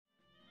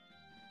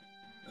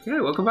Okay,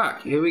 welcome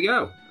back. Here we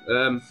go.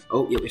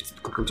 Oh, yeah, we have to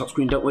click on top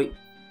screen, don't we?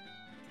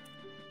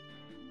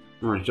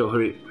 Alright, don't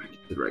hurry.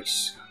 Get the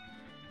race.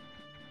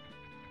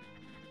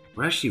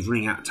 We're actually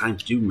running out of time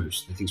to do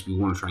most of the things we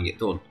want to try and get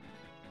done.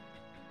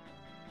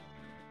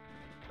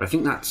 But I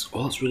think that's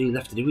all that's really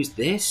left to do is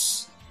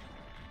this.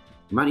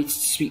 We might need to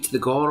speak to the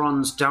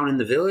Gorons down in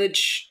the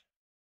village.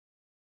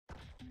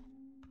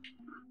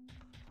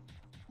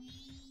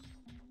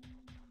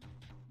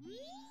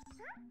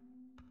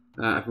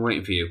 I've been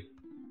waiting for you.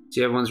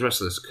 See, everyone's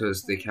restless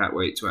because they can't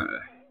wait to enter.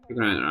 You're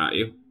going to enter, aren't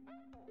you?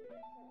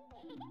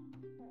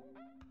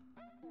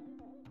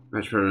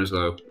 Match program is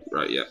low.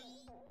 Right, yeah.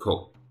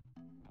 Cool.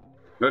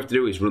 What we have to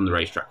do is run the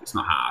racetrack. It's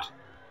not hard.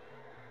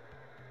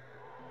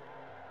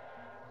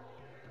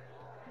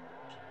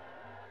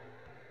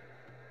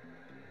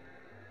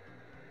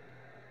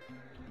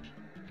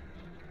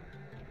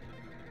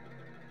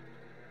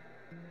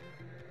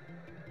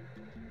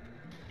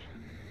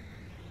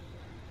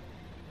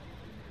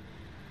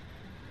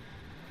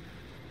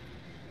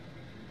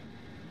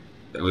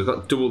 And we've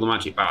got double the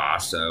magic bar,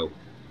 so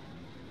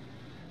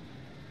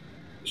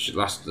it should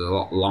last a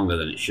lot longer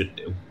than it should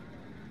do.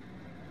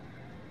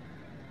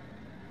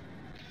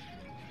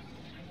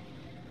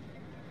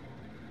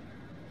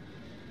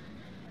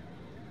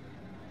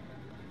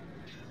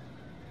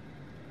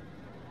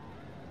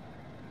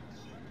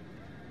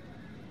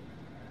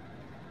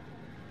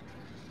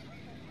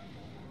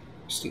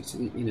 Stick to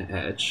the inner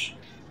edge.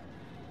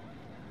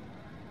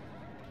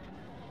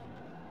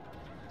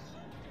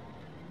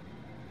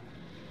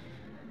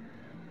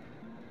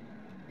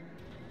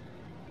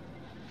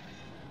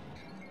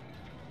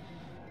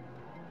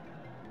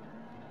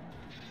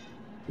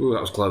 Ooh,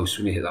 that was close.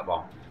 We need to hit that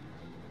bomb.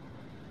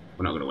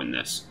 We're not going to win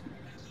this.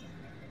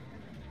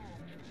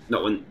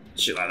 Not when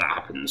shit like that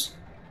happens.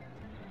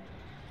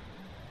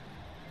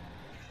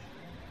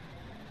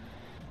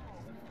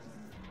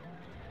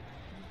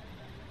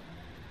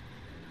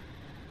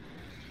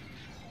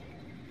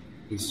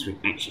 We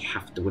actually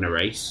have to win a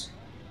race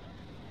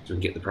so we can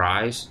get the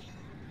prize.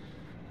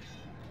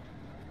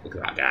 Look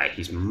at that guy.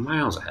 He's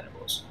miles ahead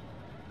of us.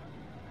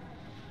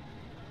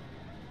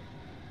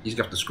 He's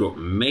got to screw up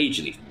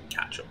majorly for me to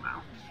catch up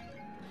now.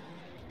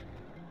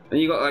 And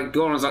you got like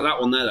Gorons like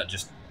that one there that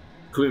just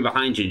come in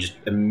behind you and just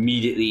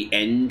immediately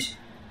end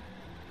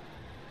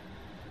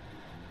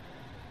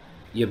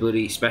your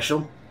bloody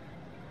special.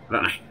 I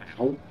don't know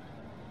how.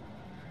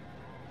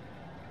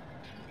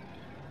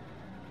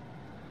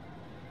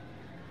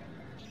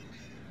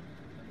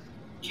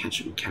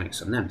 Catch-up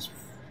mechanics on them is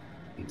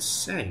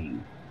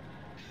insane.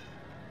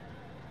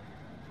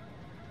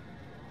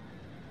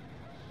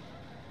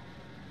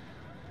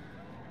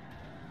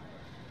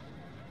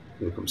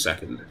 We'll come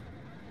second.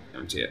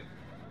 Guarantee it.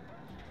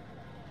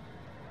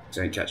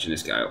 So I ain't catching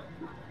this guy up.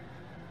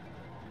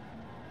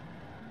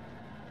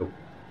 Oh.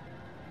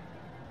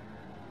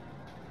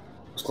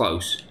 It's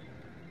close.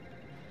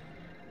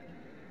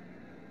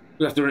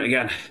 We'll have to run it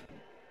again.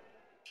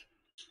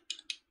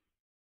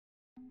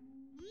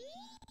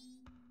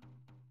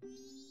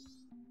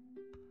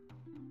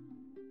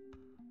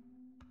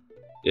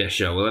 Yeah,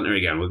 sure, we'll enter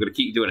again. We're going to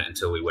keep doing it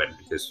until we win,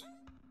 because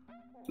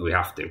we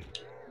have to.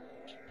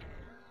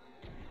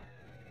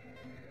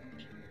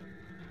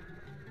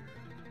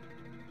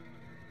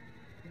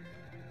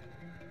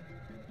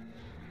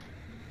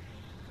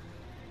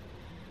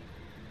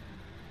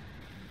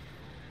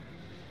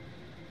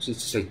 Just need to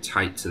stay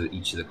tight to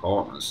each of the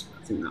corners.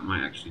 I think that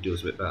might actually do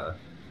us a bit better.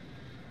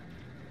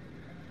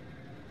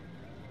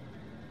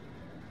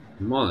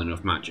 More than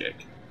enough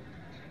magic.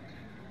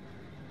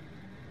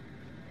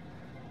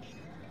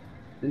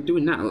 And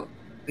doing that, look,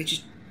 they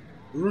just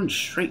run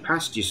straight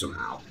past you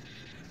somehow.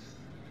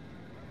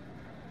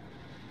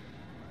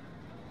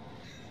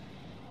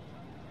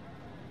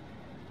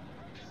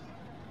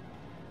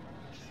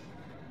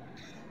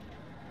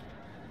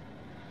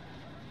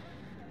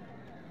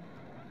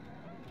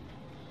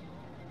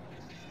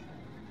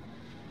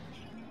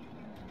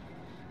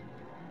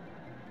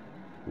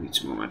 We need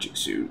some more magic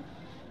soon.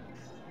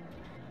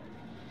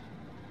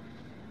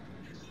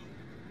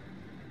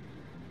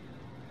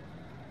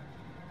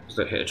 If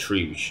they hit a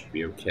tree, we should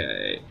be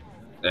okay.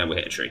 We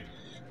hit a tree.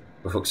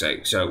 For fuck's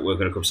sake. So we're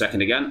going to come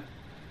second again.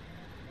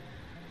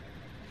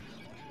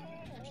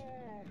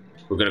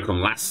 We're going to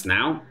come last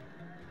now.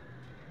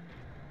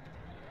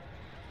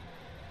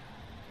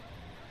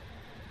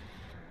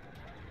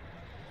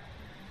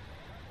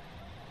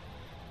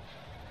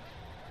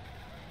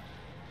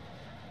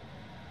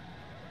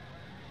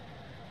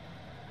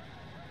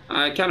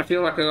 I kind of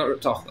feel like I got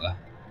ripped off there.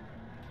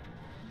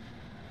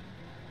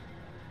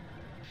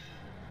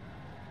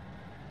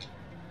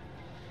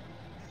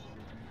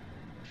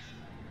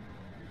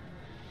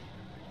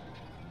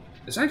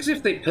 It's like as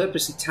if they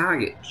purposely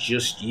target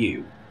just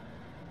you.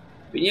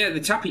 But yeah,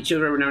 they tap each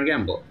other every now and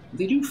again, but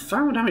they do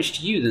far more damage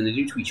to you than they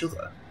do to each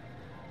other.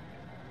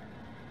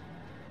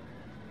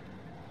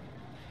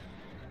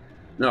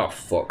 Oh,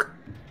 fuck.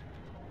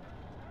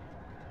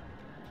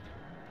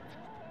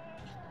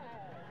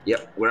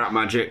 Yep, we're out of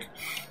magic.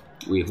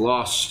 We've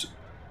lost.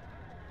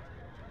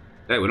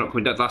 Hey, we're not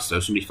coming dead last though.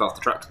 Somebody fell off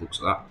the track.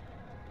 Looks like that.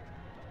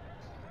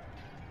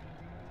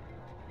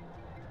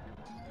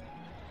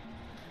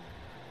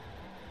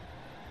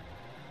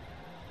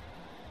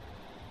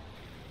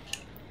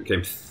 We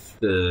came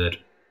third,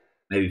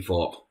 maybe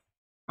fourth.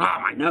 Ah,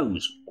 my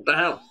nose! What the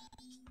hell?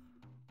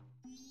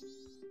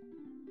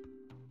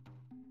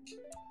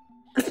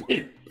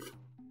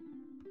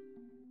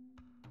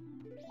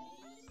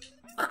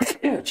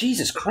 Oh,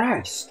 Jesus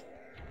Christ!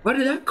 Where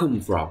did that come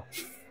from?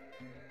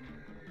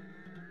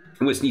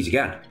 I'm gonna sneeze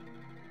again.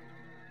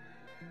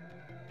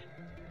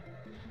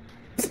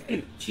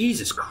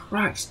 Jesus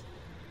Christ!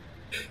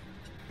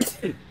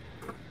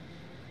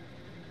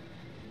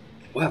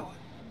 Well,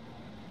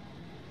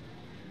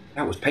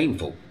 that was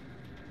painful.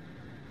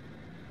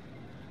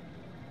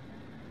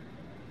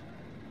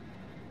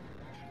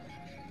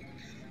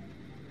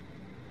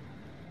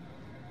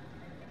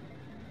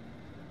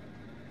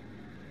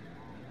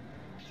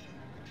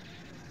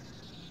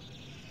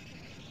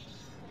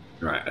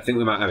 Right, I think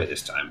we might have it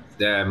this time.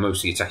 They're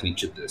mostly attacking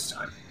each other this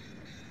time.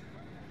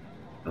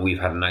 And we've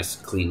had a nice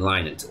clean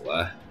line until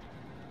there.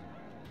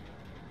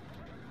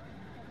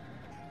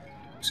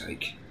 Looks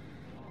like.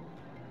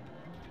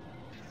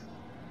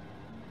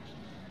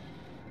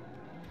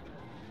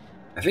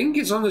 I think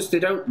as long as they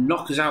don't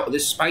knock us out of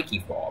this spiky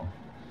form,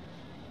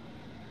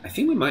 I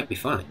think we might be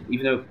fine.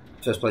 Even though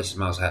first place is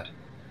miles ahead.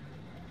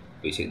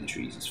 But he's hitting the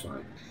trees, it's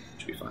fine.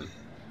 Should be fine.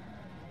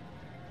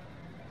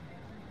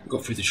 Go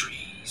through the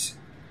trees.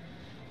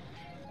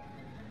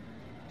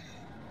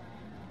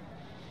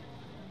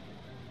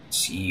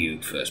 See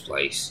you, first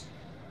place.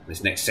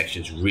 This next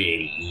section's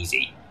really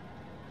easy.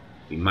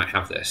 We might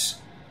have this.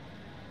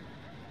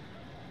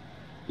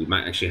 We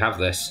might actually have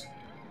this.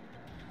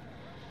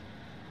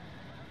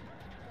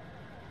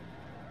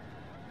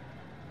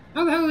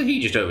 How the hell did he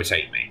just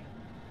overtake me?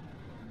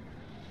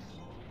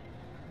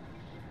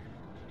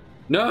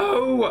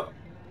 No!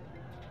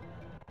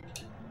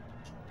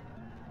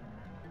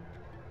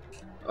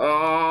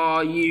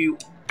 Oh, you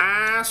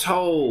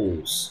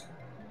assholes!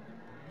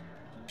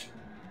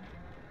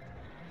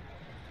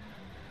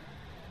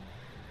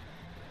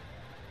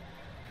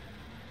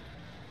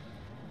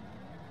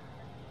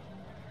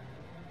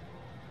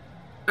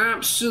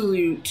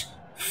 Absolute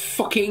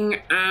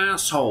fucking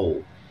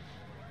asshole.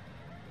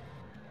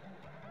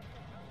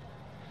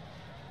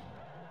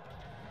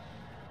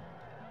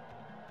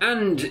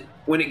 And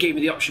when it gave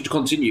me the option to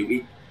continue,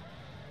 it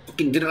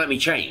fucking didn't let me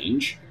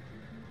change.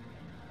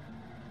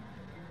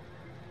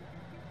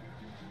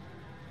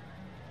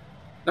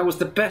 That was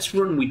the best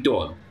run we'd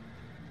done.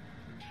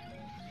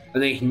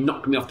 And they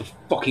knocked me off the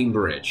fucking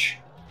bridge.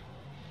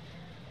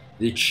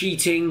 The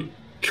cheating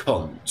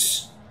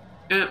cunts.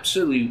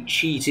 Absolute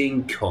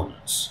cheating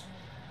cunts.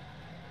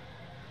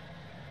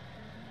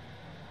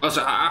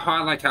 Also,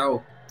 I like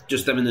how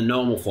just them in the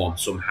normal form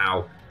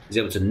somehow is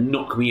able to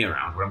knock me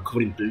around where I'm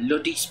covered in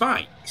bloody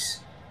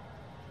spikes.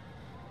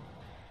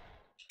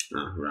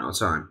 Oh, we're out of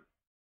time.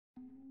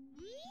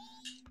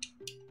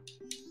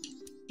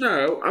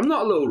 No, I'm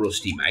not a little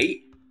rusty,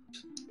 mate.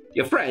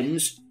 Your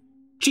friends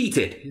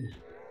cheated.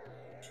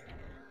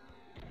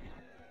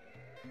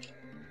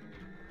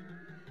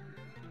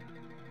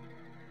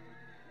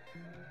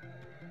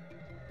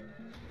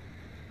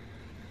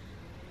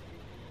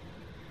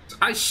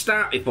 I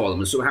start before them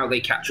and somehow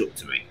they catch up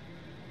to me.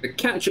 The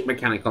catch-up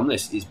mechanic on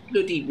this is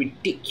bloody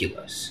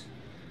ridiculous.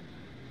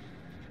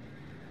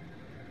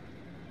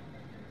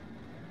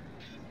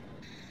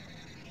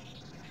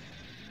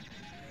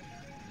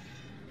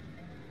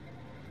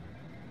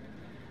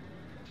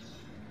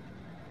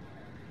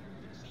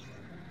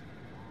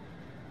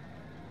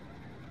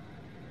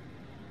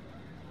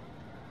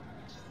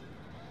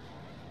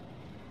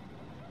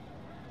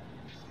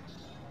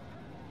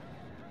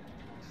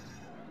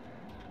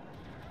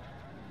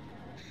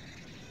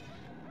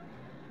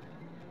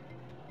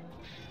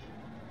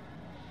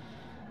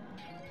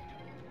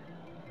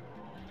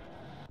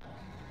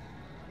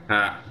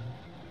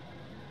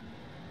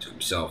 Took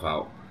himself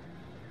out.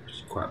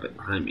 He's quite a bit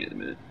behind me at the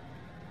minute.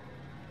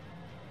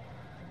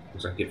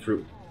 Looks like it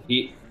through.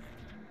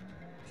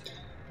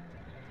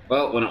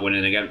 Well, we're not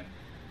winning again.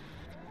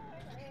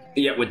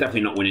 Yeah, we're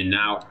definitely not winning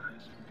now.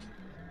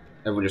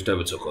 Everyone just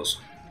overtook us.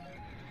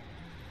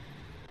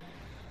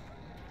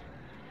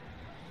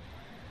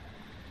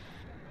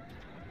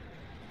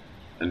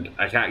 And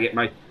I can't get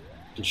my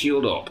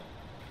shield up.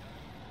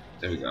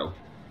 There we go.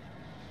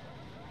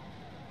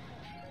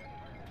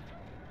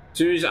 As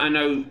soon as I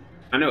know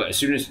it, as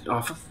soon as...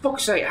 Oh, for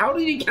fuck's sake, how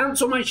did he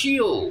cancel my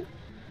shield?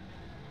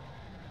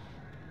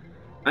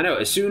 I know,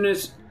 as soon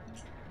as...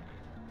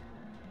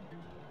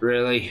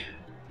 Really?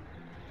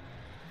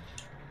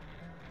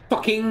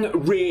 Fucking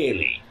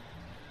really?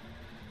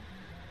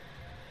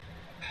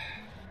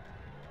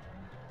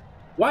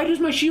 Why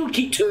does my shield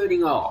keep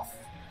turning off?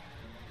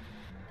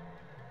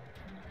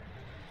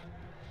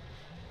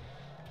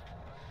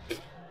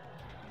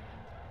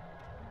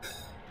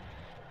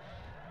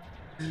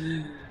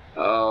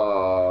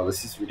 Oh,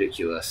 this is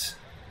ridiculous.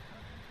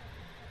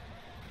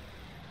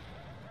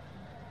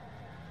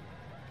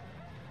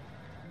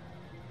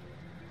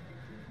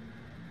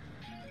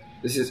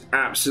 This is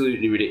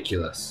absolutely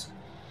ridiculous.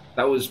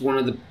 That was one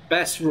of the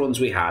best runs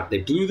we had. They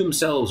blew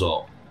themselves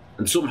up,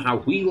 and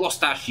somehow we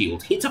lost our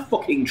shield, hit a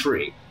fucking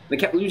tree. They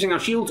kept losing our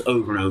shields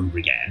over and over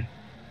again.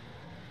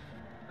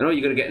 And all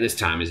you're going to get this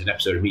time is an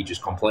episode of me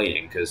just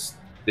complaining, because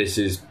this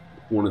is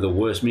one of the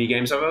worst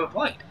minigames I've ever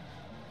played.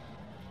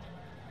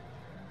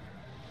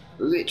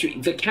 Literally,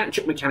 the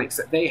catch-up mechanics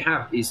that they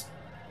have is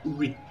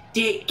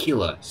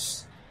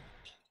ridiculous.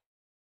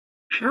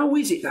 How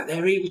is it that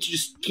they're able to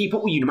just keep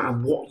up with you no matter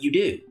what you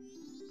do?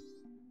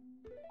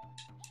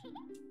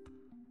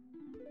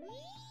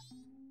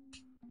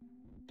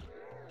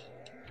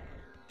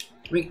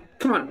 I mean,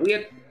 come on, we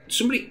had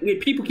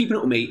people keeping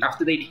up with me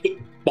after they'd hit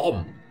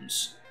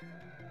bombs.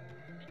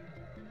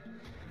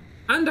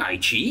 And I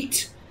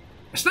cheat.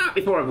 I start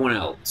before everyone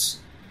else.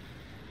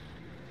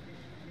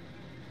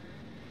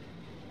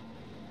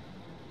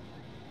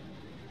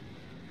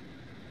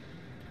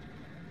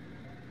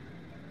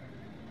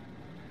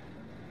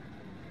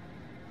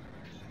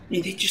 I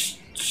mean, they're just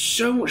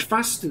so much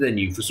faster than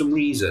you for some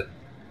reason.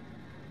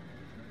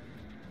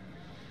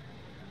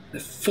 They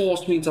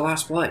forced me into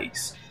last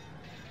place.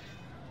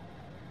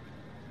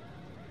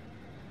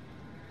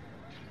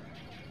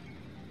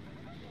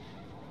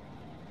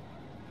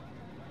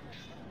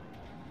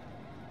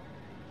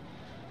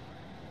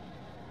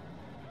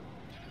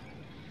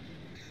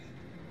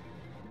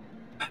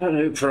 I don't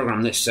know who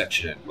programmed this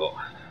section in, but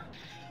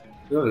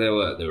whoever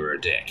they were a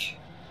dick.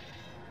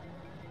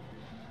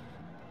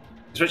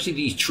 Especially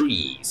these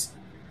trees.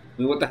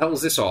 I mean, what the hell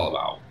is this all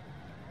about?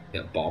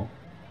 Yeah, bomb.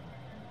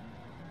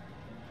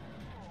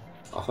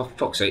 Oh, for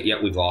fuck's sake,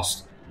 yeah, we've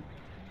lost.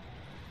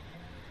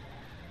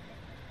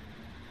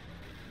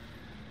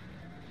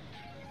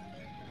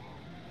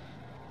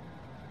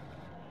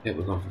 Yeah,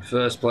 we've gone from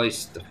first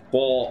place to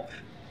fourth.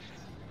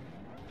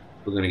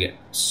 We're going to get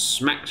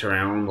smacked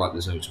around like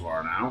there's no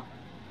tomorrow now.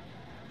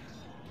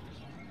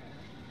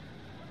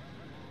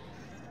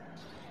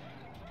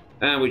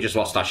 And we just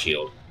lost our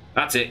shield.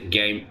 That's it,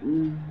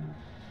 game.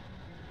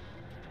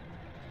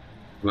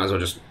 Might as well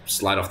just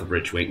slide off the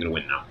bridge. We ain't going to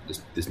win now.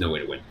 There's no way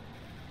to win.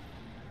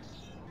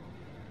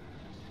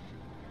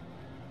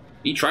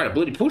 He tried to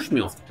bloody push me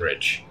off the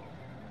bridge.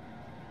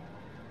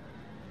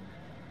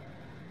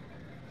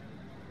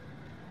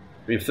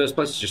 I mean, first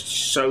place is just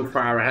so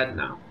far ahead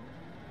now.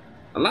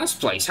 And last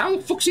place, how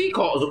the fuck's he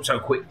caught us up so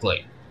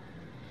quickly?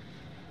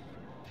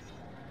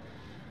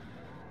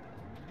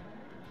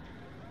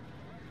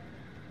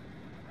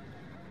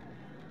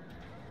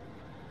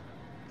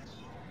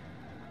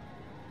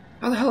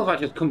 How the hell have I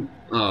just come...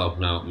 Oh,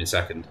 no, I'm in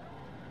second.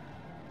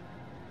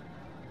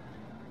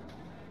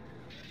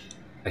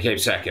 I came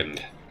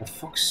second. For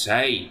fuck's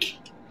sake.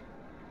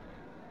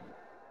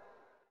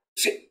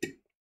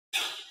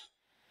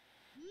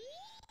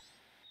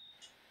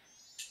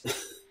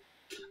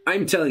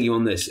 I'm telling you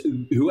on this,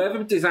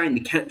 whoever designed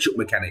the catch-up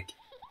mechanic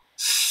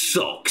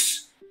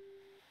sucks.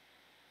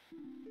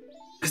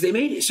 Because they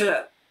made it so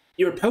that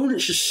your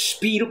opponents just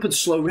speed up and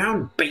slow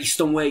down based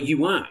on where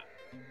you are.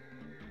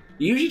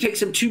 It usually takes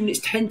them 2 minutes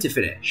 10 to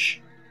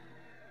finish.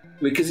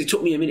 Because it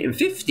took me 1 minute and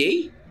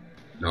 50.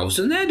 And all of a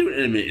sudden they're doing it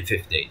in 1 minute and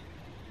 50.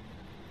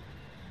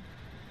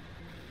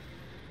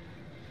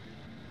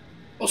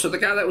 Also, the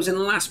guy that was in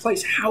last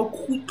place, how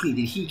quickly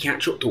did he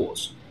catch up to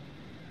us?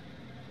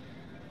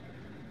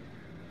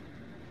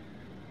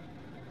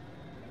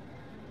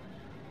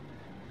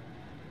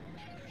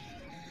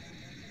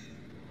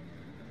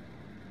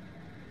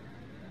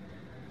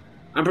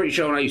 I'm pretty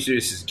sure when I used to do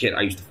this as a kid,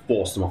 I used to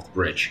force them off the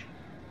bridge.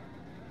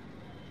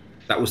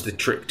 That was the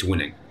trick to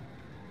winning.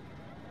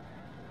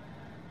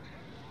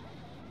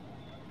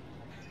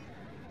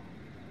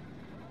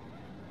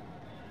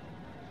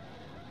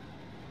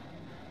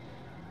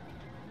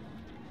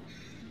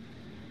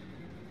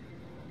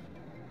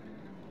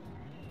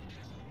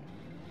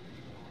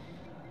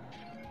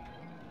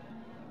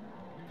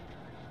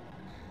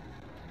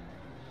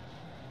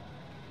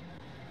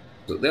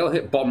 So they'll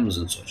hit bombs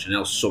and such, and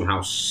they'll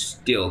somehow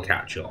still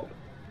catch up.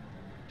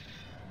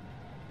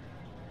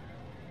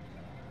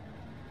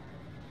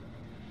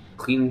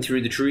 Cleaning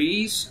through the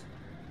trees.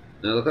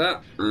 Now look at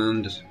that,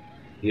 and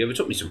he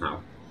overtook me somehow.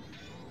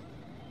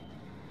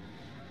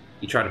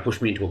 He tried to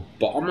push me into a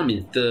bomb. I'm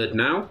in third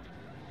now.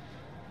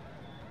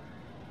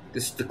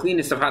 This is the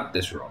cleanest I've had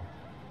this run.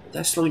 But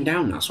they're slowing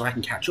down now, so I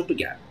can catch up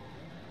again.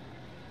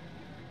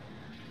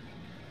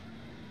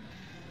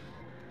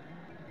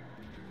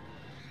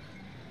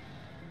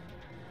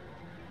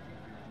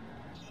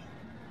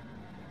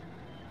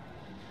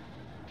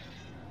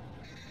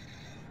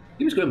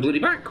 He was going bloody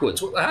backwards.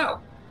 What the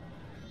hell?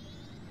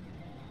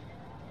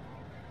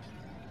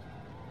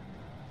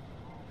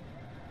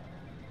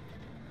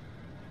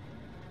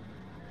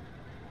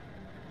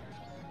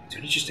 He's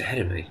only just ahead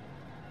of me.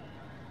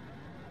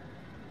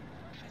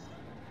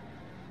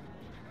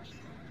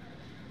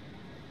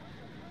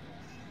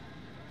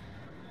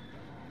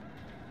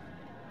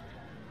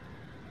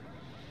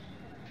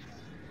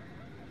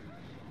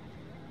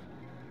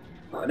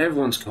 Oh, and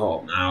everyone's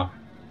caught now.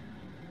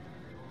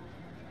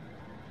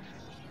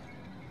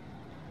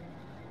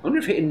 I wonder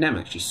if hitting them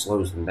actually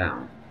slows them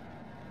down.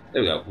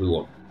 There we go, we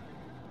won.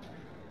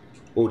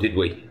 Or did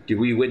we? Did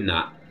we win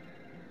that?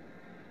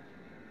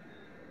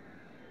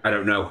 I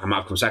don't know, I might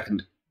have come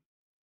second.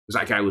 Because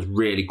that guy was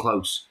really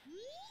close.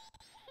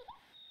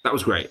 That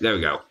was great, there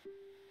we go.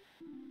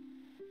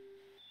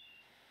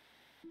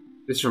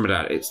 This is from my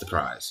dad, it's the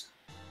prize.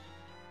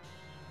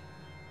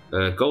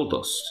 Gold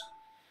dust.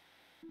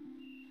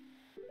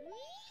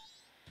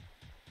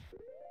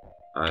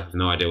 I have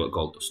no idea what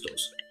gold dust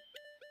does.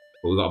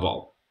 But we got a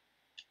ball.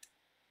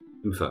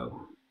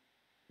 Info.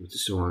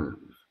 This one.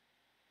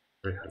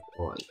 Very hard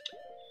boy.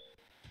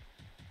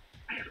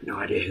 I have no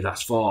idea who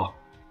that's for.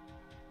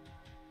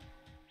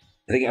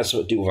 I think it has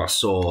something to do with our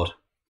sword.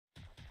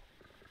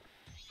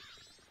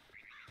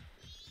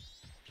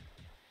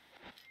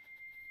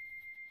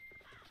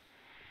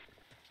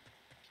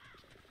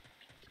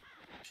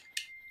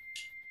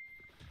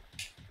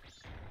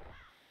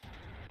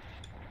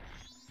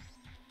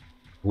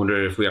 I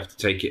wonder if we have to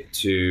take it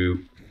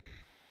to...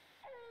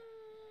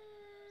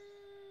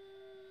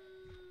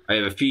 I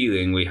have a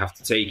feeling we have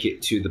to take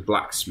it to the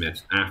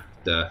blacksmith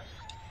after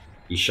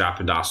he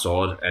sharpened our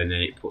sword, and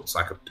then it puts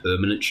like a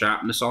permanent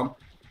sharpness on.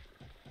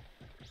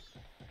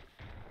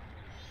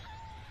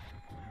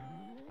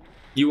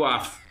 You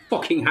are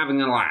fucking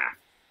having a laugh.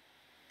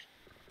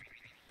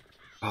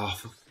 Oh,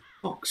 for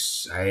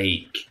fuck's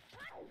sake.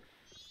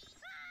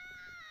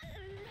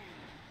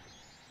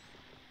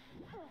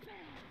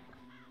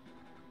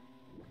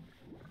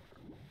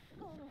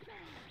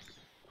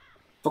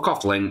 Fuck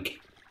off, Link.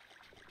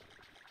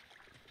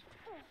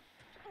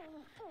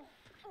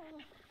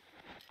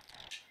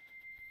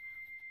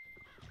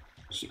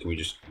 So can we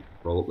just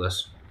roll up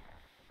this?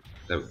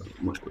 There we go,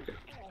 much quicker.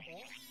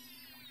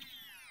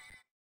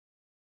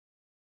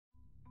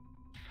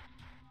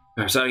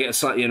 I'm starting to get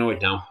slightly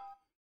annoyed now.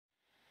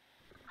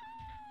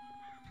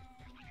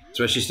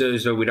 Especially still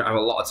as though we don't have a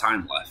lot of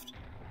time left.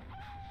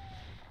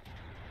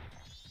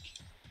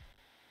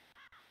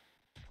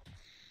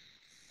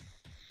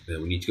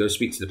 We need to go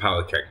speak to the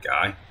power keg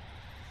guy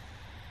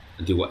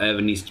and do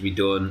whatever needs to be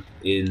done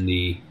in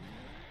the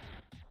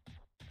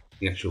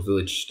actual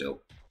village still.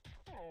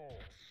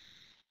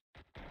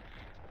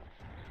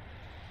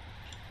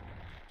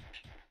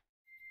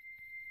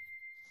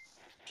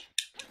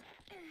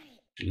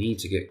 We need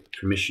to get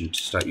permission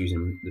to start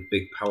using the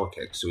big power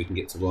keg so we can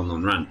get to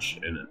London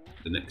Ranch in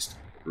the next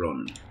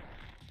run.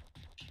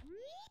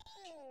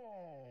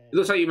 It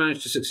looks like you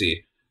managed to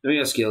succeed. Knowing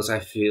your skills, I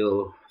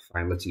feel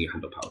fine letting you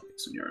handle power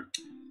kegs on your own.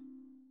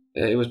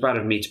 It was bad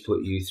of me to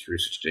put you through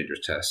such a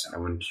dangerous test. I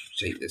want you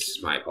to take this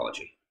as my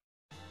apology.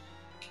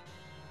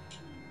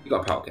 You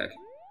got a power keg.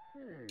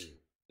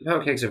 The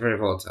power kegs are very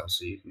volatile,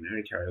 so you can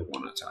only carry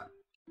one at a time.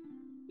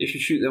 If you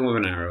shoot them with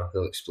an arrow,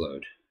 they'll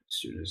explode as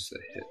soon as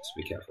they hit, so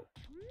be careful.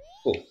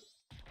 Cool.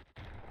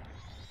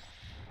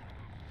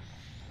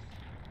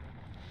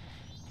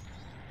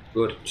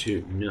 Good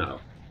to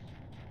know.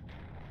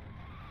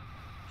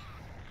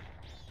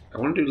 I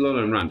want to do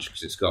Lowland Ranch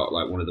because it's got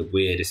like one of the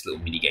weirdest little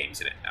mini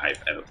games in it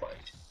I've ever played.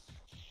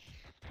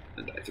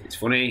 And I think it's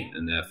funny,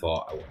 and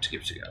therefore I want to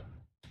give it a go.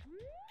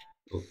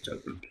 Oh, it's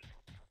open.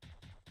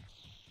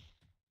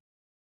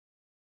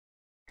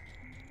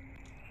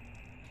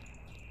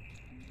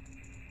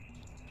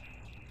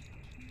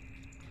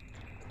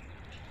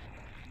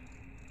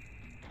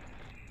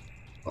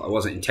 Well, I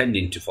wasn't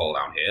intending to fall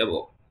down here,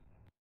 but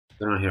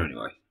they're not here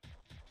anyway.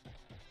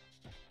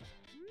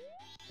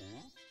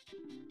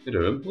 Hey,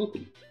 Durham,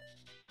 welcome.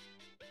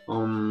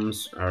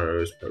 Bombs,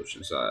 arrows,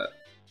 potions,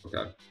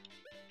 okay.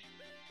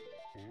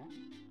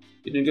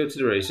 You didn't go to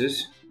the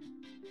races.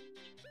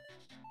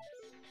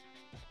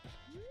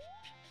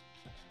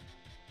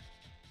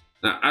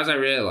 Now, as I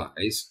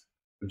realise,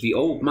 the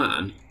old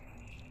man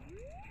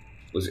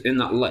was in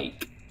that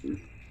lake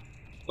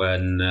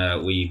when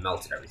we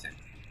melted everything.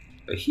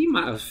 But he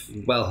might have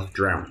well have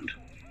drowned.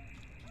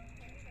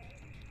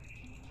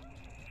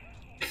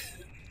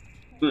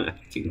 I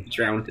think he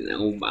drowned in an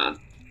old man.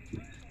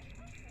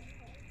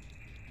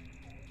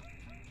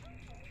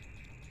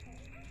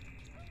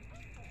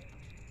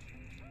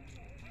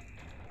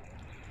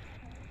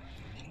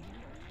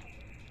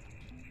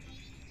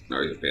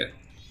 No, he's up here.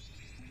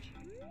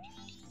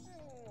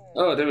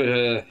 Oh,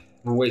 David,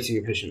 I'm waiting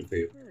impatiently for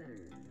you.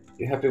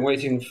 You have been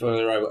waiting for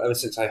the arrival ever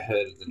since I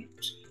heard of the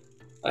news.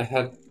 I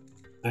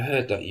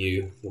heard that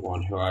you, the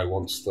one who I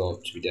once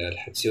thought to be dead,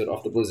 had sealed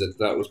off the blizzard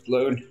that was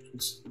blown from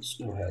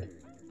Snowhead.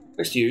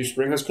 Next to you,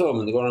 spring has come,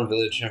 and the Goron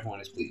village, everyone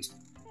is pleased.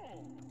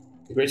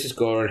 The greatest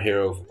Goron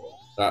hero of all.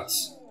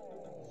 That's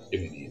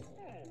Dominion.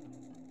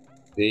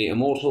 The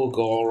immortal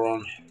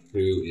Goron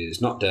who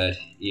is not dead,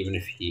 even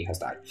if he has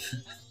died.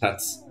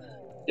 That's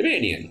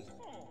Dominion.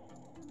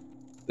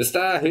 The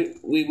star who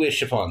we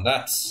wish upon,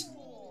 that's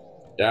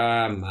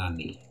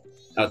Damani.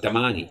 Oh,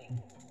 Damani.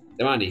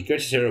 Damani,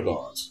 greatest hero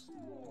gods.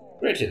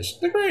 Greatest,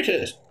 the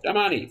greatest.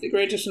 Damani, the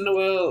greatest in the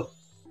world.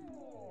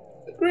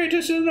 The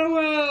greatest in the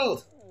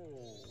world.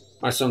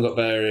 My son got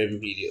better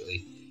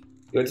immediately.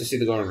 He went to see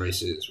the Goron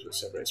races with the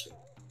celebrate spin.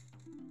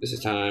 This is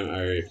time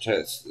I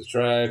protect the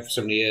tribe for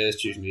so many years,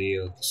 choosing to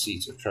yield the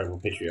seat of tribal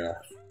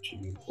patriarch,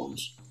 achieving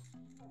ones.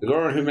 The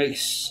Goron who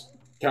makes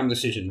calm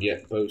decision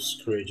yet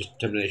boasts courageous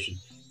determination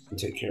and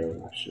take care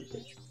of our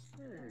bridge.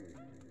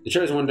 The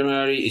chosen one to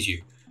marry is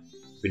you.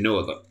 We know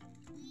other.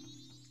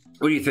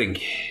 What do you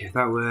think? If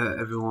that were,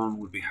 everyone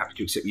would be happy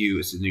to accept you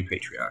as the new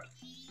patriarch.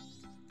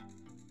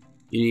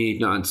 You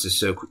need not answer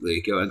so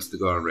quickly. Go enter the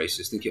Goron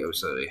races. Think it over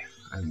slowly.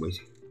 I am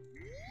waiting.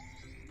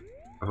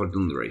 I've already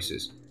done the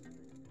races.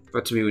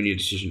 Back to me when your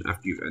decision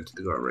after you've entered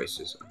the Goron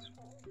races.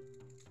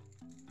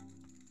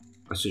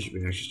 I should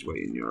be anxious to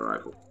wait in your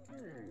arrival.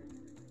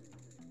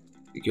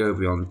 You go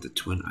beyond the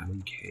Twin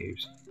Island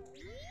Caves.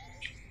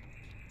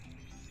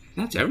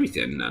 That's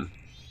everything then.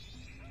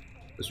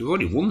 Because we've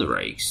already won the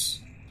race.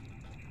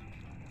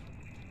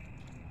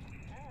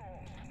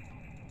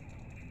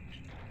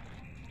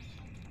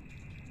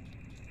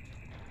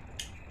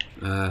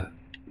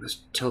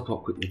 Let's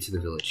teleport quickly to the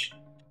village.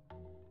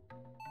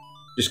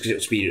 Just because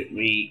it'll speed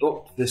me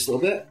up this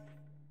little bit.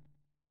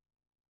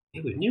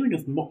 Yeah, we've near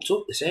enough mopped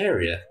up this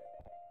area.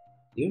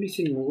 The only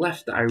thing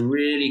left that I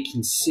really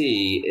can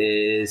see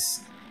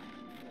is...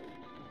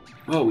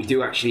 Oh, we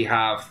do actually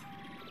have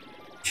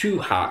 2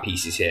 heart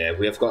pieces here.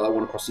 We have got that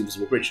one across the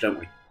invisible bridge, don't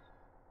we?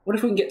 What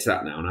if we can get to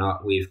that now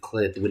that we've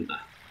cleared the winter?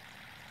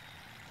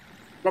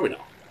 Probably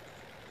not.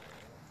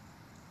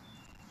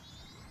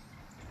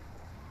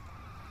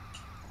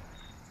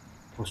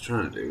 What I was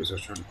trying to do was I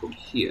was trying to come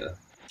here.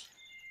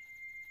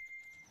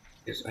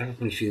 Because I have a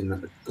funny feeling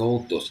that the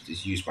gold dust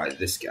is used by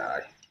this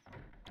guy.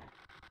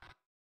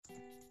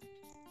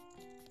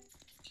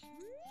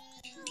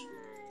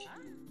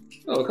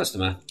 Oh, a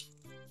customer.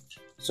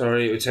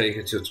 Sorry, it would take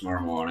until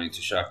tomorrow morning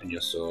to sharpen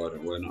your sword,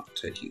 and we're not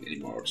taking any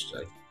more orders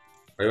today.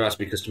 Why you asked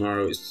because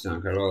tomorrow is the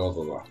time, blah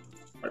blah blah.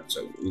 Right,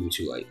 so we were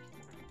too late.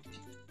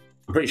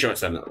 I'm pretty sure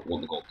it's them that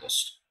won the gold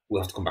dust.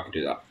 We'll have to come back and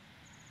do that.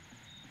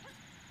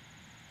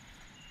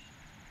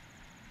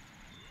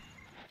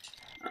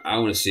 I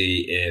want to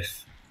see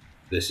if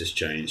this has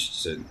changed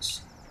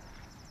since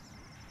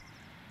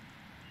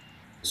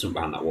something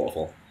behind that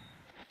waterfall.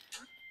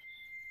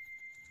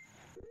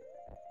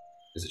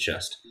 There's a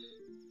chest.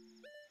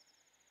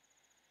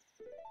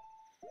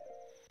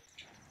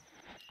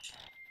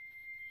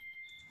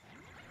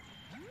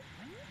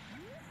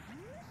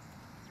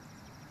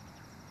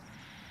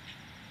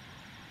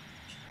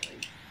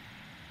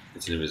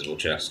 It's an invisible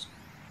chest.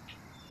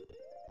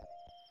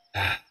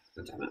 Ah,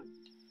 damn it.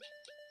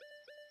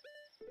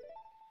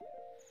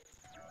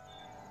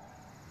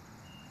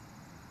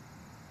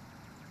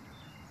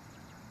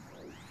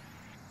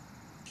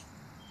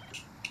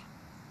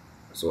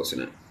 So what's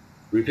in it?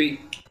 Rupee?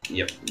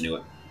 Yep, knew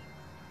it.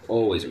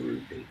 Always a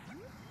rupee.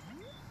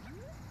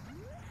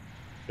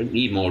 Don't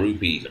need more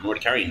rupees. I'm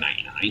already carrying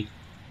 99.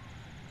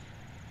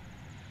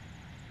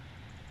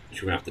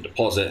 Which we're going to have to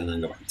deposit and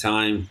then go back in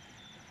time.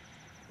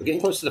 We're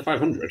getting close to the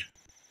 500.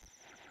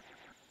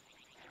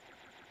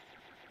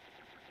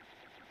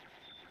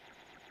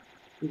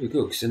 Really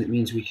good, because then it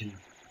means we can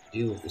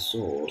deal with the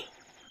sword.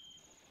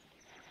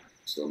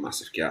 Still a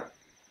massive gap.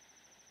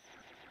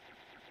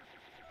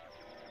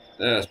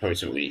 That's probably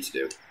something we need to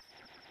do.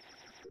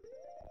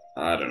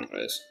 I don't know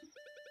what it is.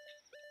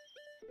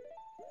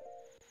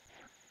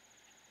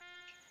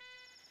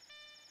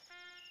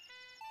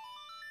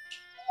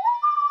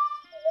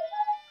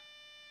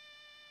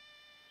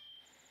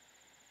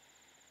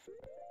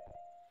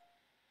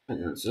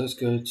 Hang on, so let's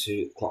go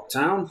to Clock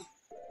Town.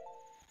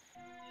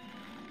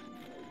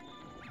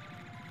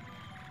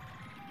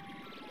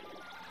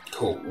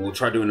 Cool, we'll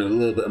try doing a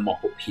little bit of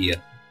mop up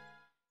here.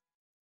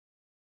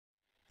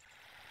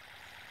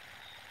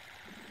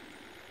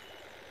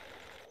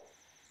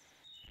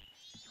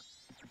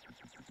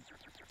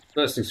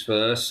 First things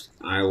first,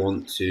 I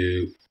want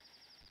to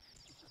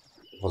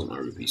deposit my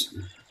rupees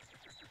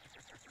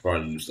before I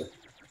lose them.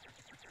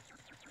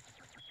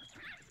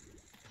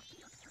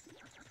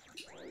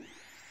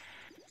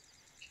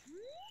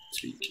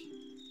 Speak.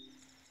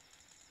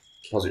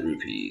 Deposit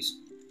rupees.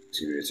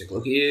 So we're going to take a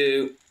look at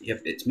you.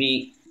 Yep, it's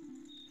me.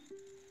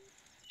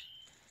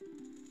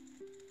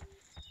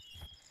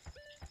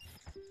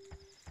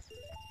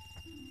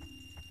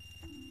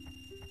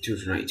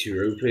 $292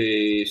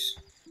 rupees.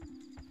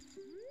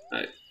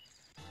 Right.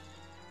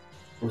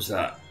 What's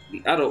that?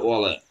 The adult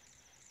wallet.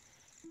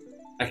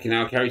 I can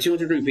now carry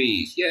 200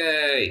 rupees.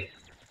 Yay!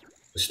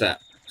 A step.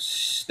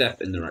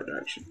 Step in the right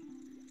direction.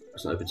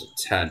 That's not open until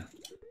 10.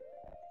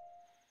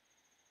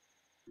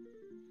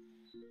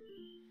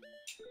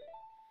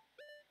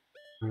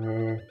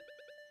 I'm not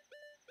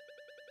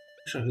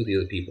sure who the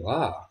other people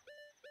are,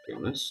 to be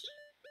honest.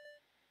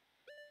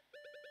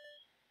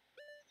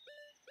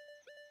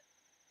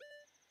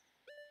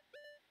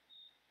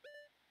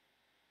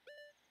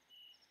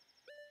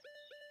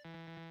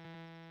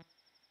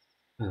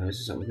 Oh, this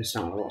is like we missed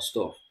out on a lot of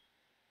stuff.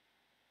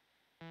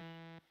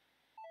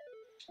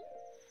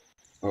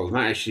 Oh, we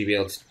might actually be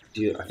able to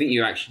do... I think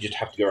you actually just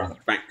have to go around the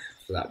back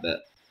for that bit.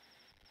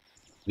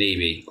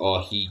 Maybe.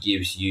 Or he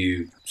gives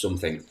you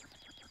something.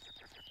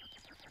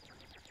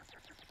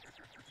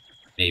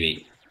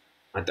 Maybe.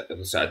 I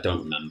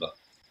don't remember.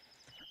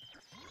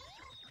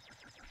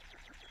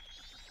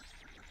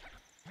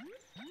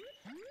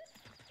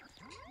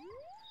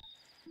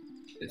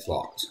 It's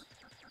locked.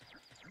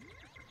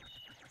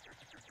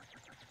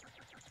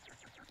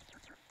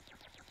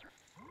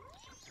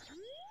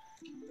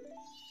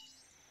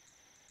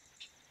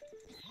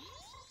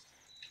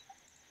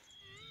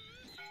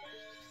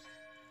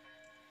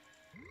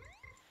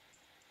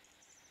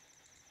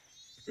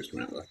 Just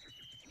went out there.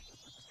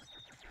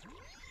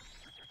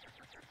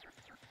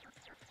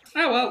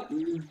 Oh well.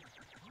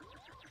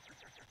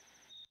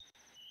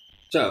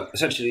 So,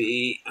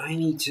 essentially, I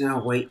need to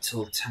now wait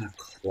till 10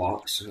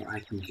 o'clock so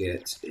I can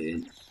get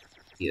in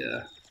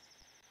here.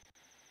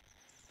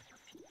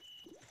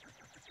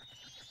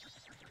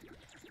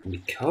 And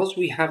because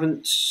we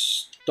haven't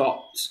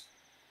stopped...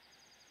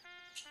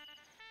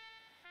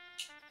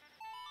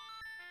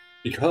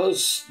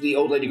 Because the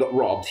old lady got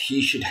robbed,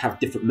 he should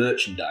have different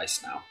merchandise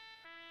now.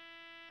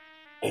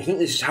 I think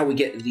this is how we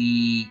get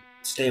the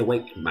Stay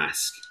Awake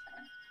mask.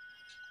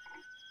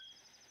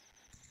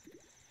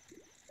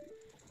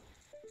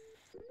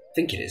 I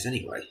think it is,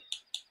 anyway.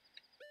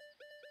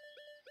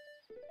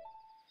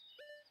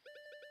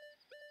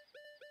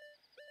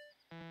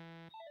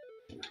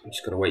 We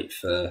just gotta wait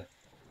for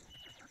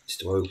this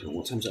to open.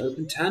 What time's it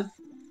open? 10?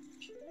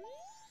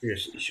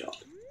 Curiosity shop.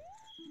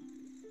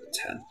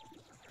 10.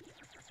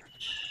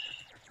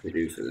 We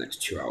do for the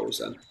next 2 hours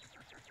then.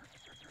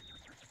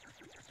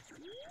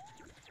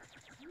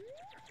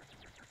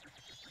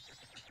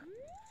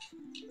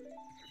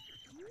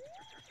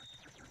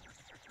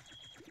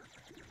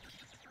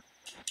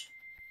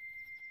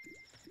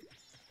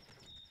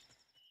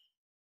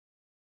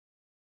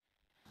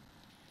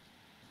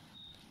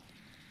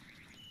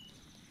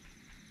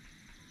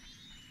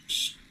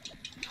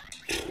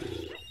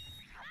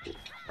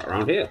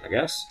 Around here, I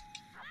guess.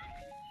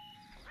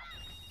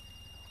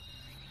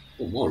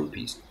 Oh, more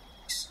rupees.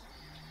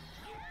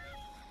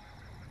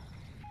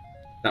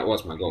 That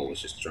was my goal,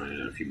 was just to try and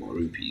earn a few more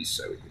rupees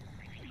so we could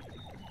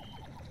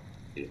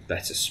get a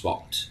better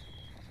spot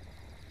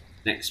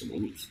next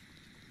month.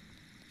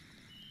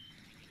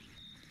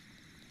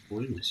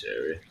 We're in this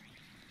area.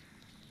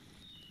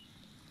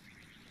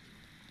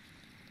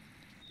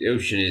 The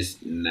ocean is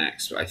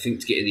next, but I think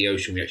to get in the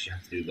ocean we actually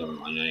have to do the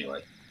online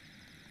anyway.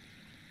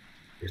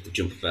 We have to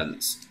jump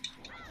fence.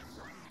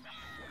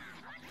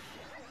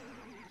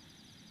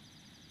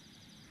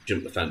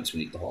 Jump the fence, we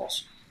need the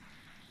horse.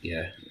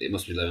 Yeah, it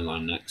must be Lone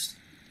Line next.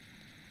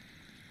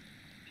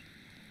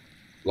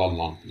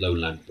 Lon,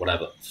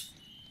 whatever.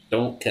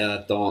 Don't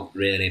care, don't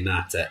really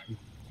matter.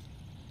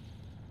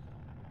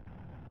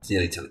 It's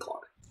nearly 10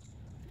 o'clock.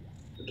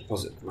 I'll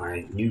deposit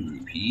my new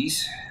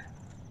rupees.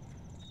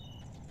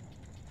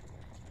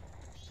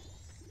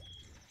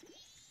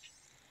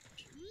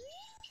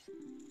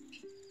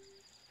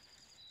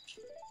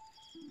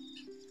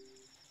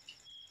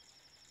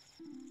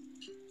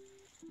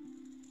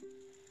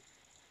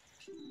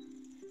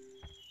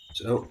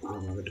 So,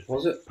 I'm going to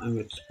deposit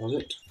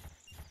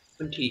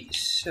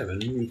 27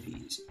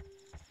 rupees.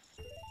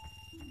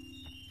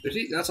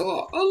 That's a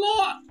lot. A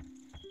lot!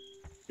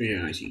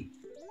 Yeah, I see.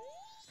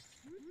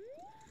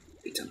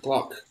 10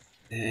 o'clock.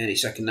 Any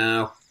second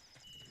now.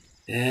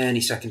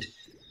 Any second.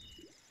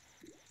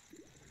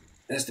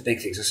 That's the big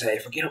things I say.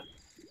 If I get up,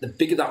 the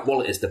bigger that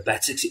wallet is, the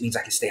better, because it means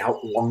I can stay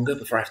out longer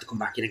before I have to come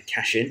back in and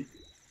cash in.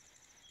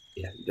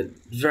 Yeah, the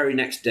very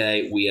next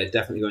day, we are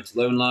definitely going to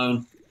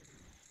Lone.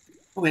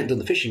 Oh, we haven't done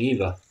the fishing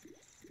either.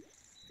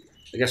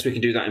 I guess we can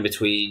do that in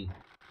between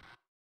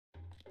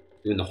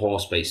doing the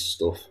horse-based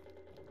stuff.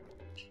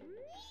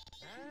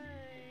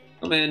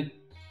 Come in.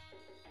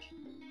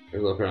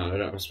 Have a look around. I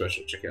don't have a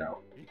special. Check it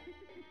out.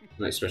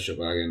 Nice special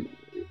wagon.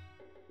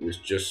 It was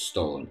just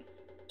stolen.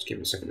 Just give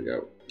it a second to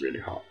go. Really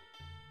hot.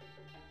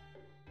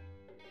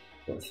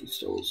 Got a few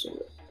stalls,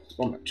 so let's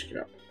go back. Check it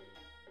out.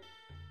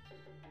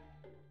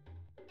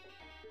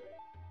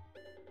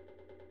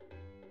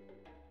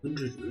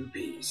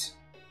 ₹100.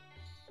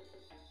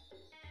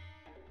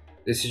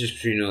 This is just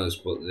between us,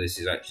 but this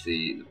is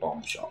actually the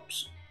bomb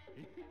shops.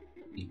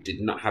 You did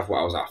not have what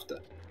I was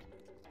after.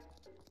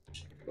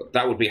 But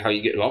that would be how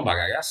you get a bomb bag,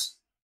 I guess.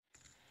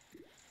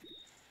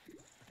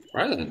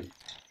 Right then.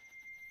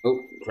 Oh,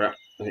 crap.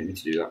 I didn't mean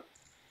to do that.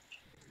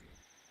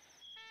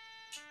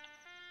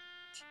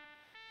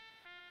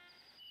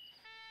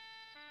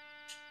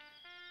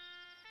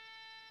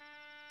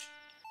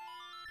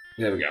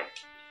 There we go.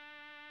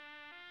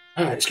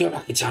 Alright, let's go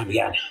back in time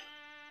again.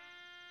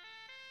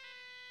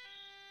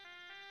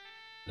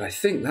 And I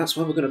think that's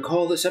what we're going to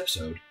call this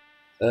episode.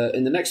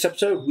 In the next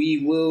episode,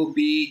 we will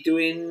be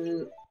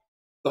doing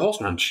the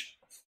horse ranch.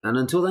 And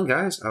until then,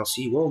 guys, I'll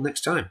see you all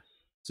next time.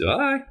 So,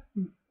 bye!